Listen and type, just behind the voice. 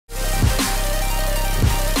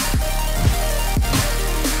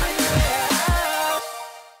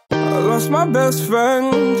lost my best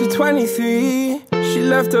friend to 23. She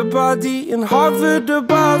left her body and hovered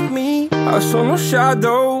above me. I saw no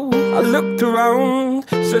shadow, I looked around,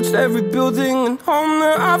 searched every building and home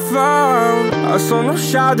that I found. I saw no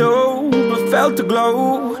shadow, but felt the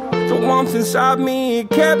glow. The warmth inside me,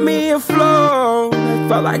 it kept me afloat. It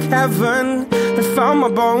felt like heaven, it found my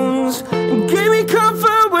bones and gave me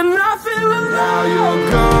comfort when I feel alone. Now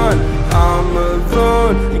you're gone, I'm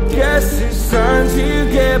alone. I guess it's time to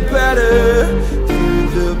get better. Through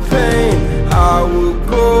the pain, I will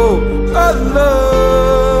go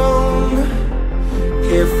alone.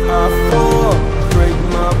 If I fall, break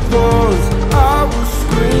my bones, I will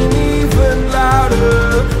scream even louder.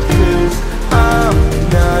 'Cause I'm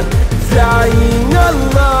not dying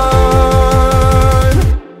alone.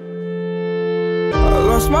 I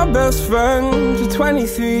lost my best friend to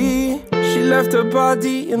 23. She left her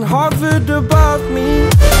body and hovered above me.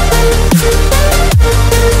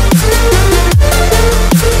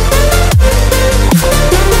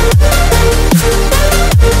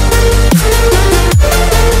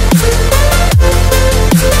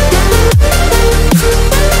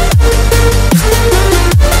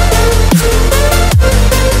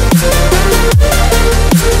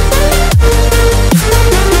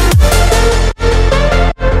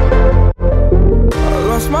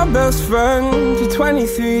 My best friend to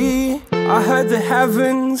 23. I heard the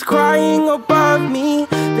heavens crying above me.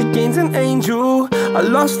 They gained an angel, I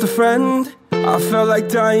lost a friend. I felt like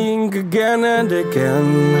dying again and again.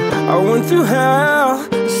 I went through hell,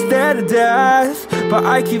 stared at death, but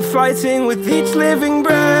I keep fighting with each living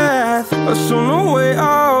breath. I saw no way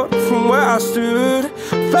out from where I stood.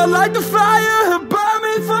 Felt like the fire had burned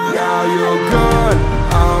me through. Now you're gone,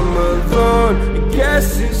 I'm alone. I guess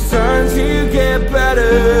it's time to get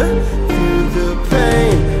better. Through the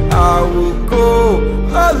pain, I will go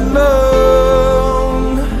alone.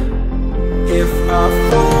 If I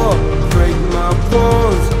fall, break my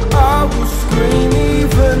bones, I will scream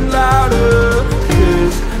even louder.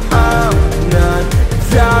 'Cause I'm not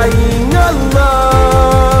dying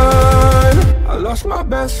alone. I lost my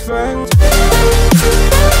best friend.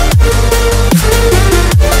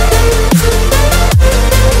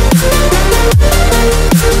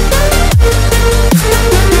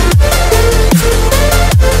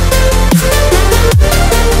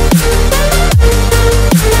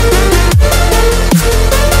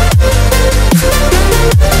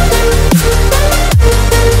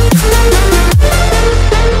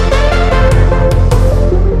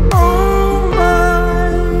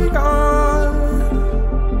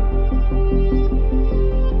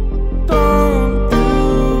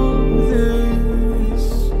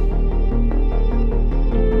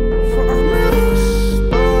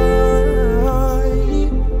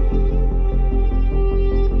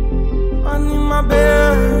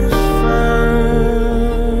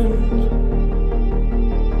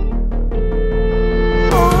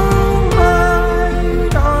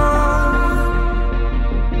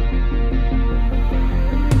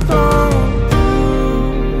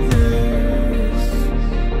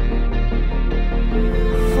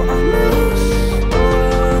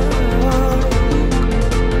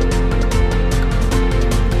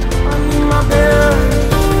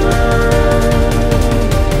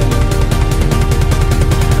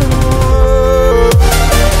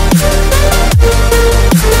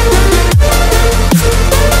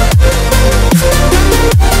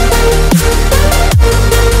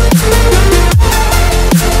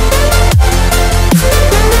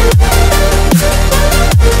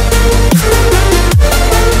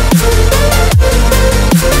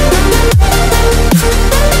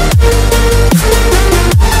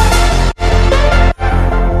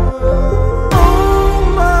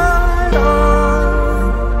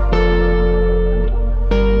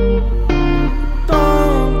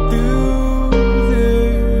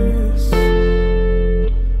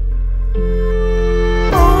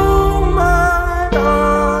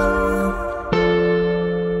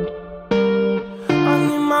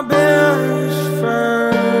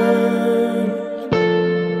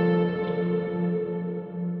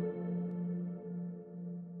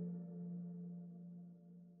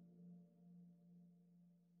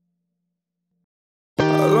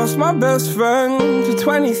 Lost my best friend to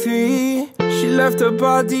 23. She left her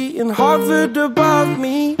body and hovered above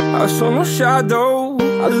me. I saw no shadow,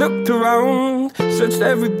 I looked around, searched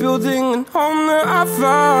every building and home that I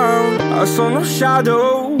found. I saw no shadow,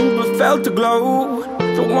 but felt the glow.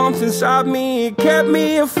 The warmth inside me, it kept me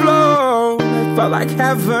afloat. It felt like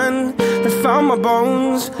heaven, it found my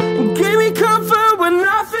bones and gave me comfort when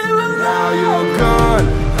I feel alone. Now you're gone,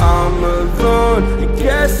 I'm alone. I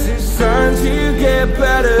guess it's time to get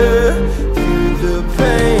better.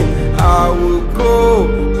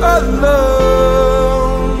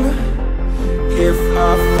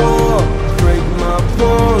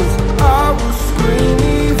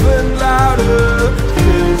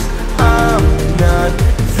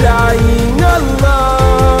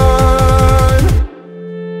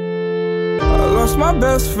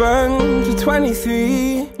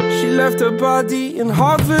 23. She left her body and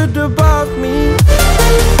hovered above me.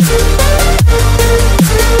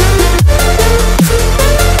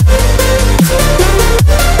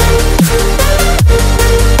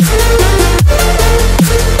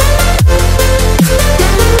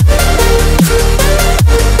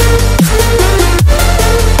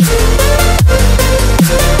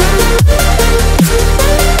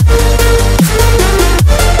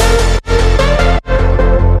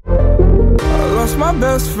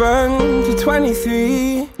 Best friend to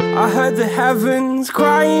 23. I heard the heavens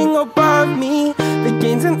crying above me. They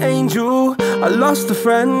gained an angel, I lost a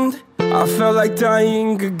friend. I felt like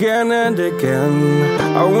dying again and again.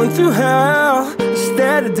 I went through hell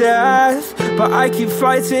instead of death, but I keep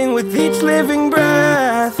fighting with each living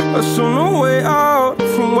breath. I saw no way out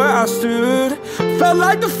from where I stood. Felt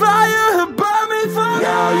like the fire had burned me through.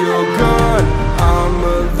 Now you're gone, I'm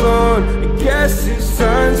alone. I guess it's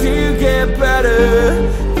time to get better.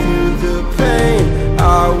 Through the pain, I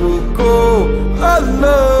will go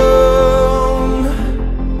alone.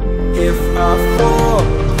 If I fall,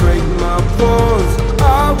 break my bones, I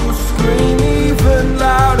will scream even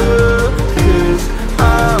louder. 'Cause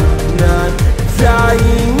I'm not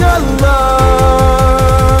dying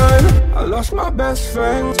alone. I lost my best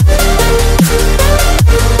friend.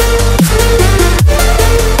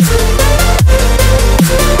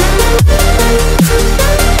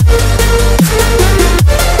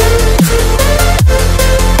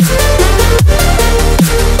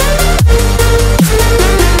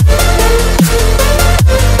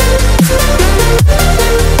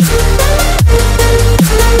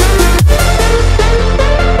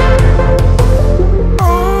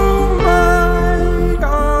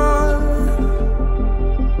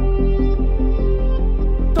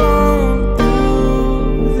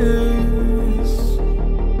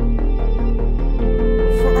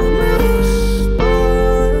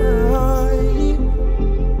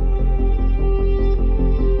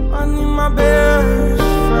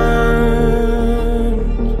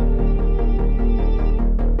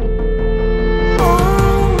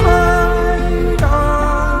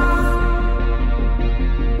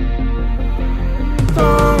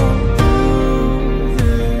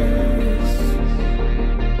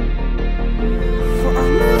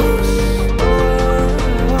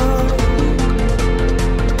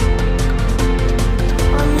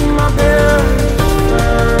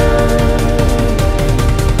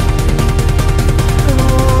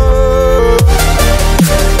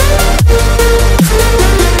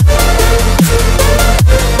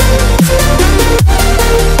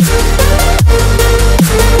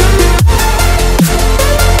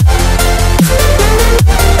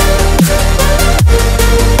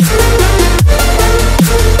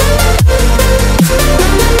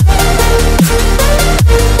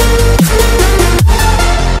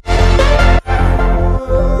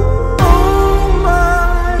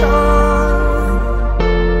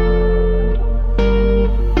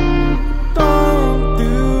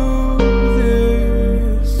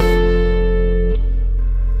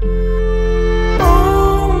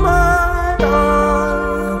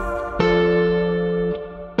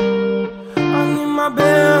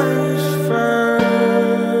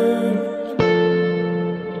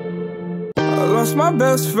 My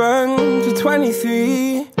best friend to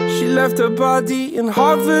 23. She left her body and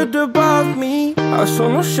hovered above me. I saw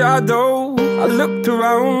no shadow, I looked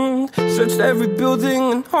around, searched every building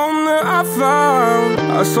and home that I found.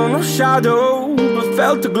 I saw no shadow, but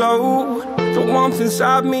felt a glow. The warmth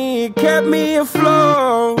inside me, it kept me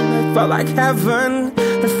afloat. It felt like heaven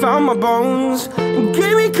had found my bones and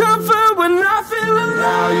gave me comfort when I feel alone.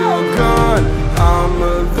 Now you're gone, I'm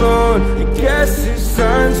alone. I guess it's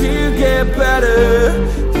time to get better.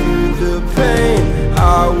 Through the pain, I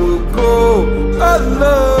will go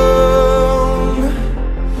alone.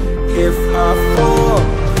 If I fall,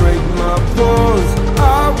 break my bones, I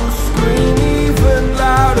will scream even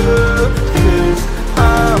louder. 'Cause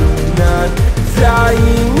I'm not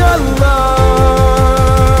dying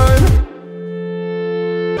alone.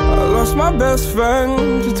 I lost my best friend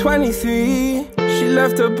to 23. She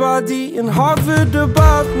left her body and hovered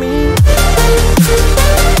above me.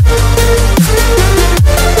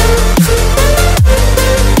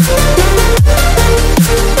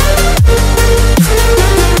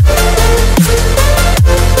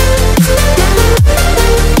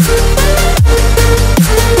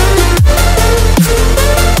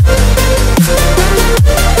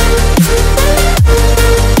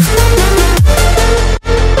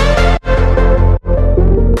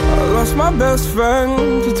 Best friend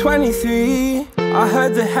to 23. I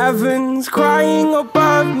heard the heavens crying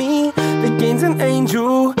above me. the gain's an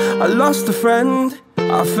angel. I lost a friend,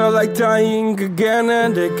 I felt like dying again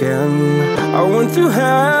and again. I went through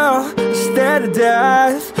hell, stared at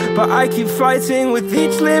death, but I keep fighting with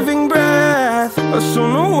each living breath. I saw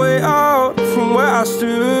no way out from where I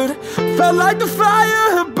stood, felt like the fire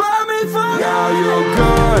had burned me through. Now you're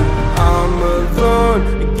gone, I'm alone,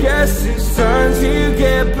 I guess it's time to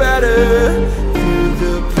get better.